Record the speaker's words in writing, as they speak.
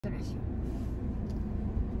Alright,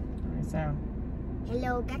 so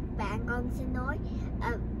hello các bạn, con xin nói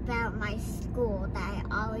about my school that I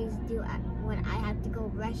always do when I have to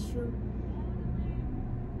go restroom,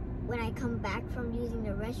 when I come back from using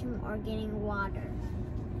the restroom or getting water.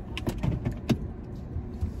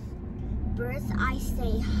 First, I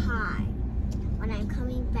say hi when I'm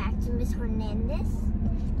coming back to Miss Hernandez,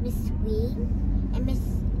 Miss Wing, and Miss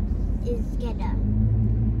Izquierda,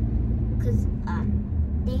 because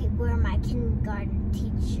they were my kindergarten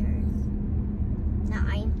teachers. Now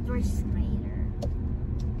I'm first grader.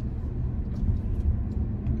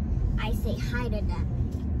 I say hi to them.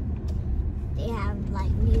 They have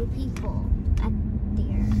like new people at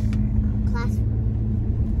their classroom.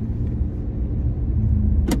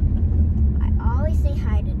 I always say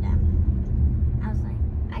hi to them. I was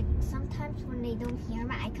like, sometimes when they don't hear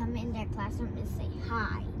me, I come in their classroom and say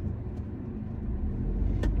hi.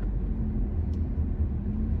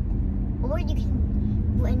 Or you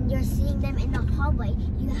can, when you're seeing them in the hallway,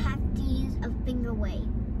 you have to use a finger wave,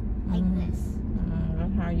 like this.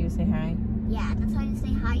 That's how you say hi? Yeah, that's how you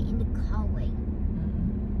say hi in the hallway.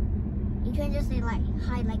 You can't just say like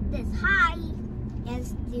hi like this. Hi! You have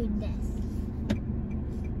to do this.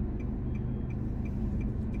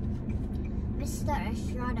 Mr.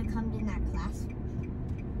 Estrada comes in our classroom.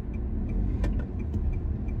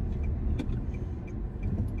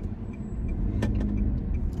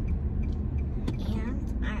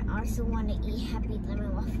 I also want to eat Happy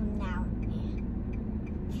Lemon Waffle now.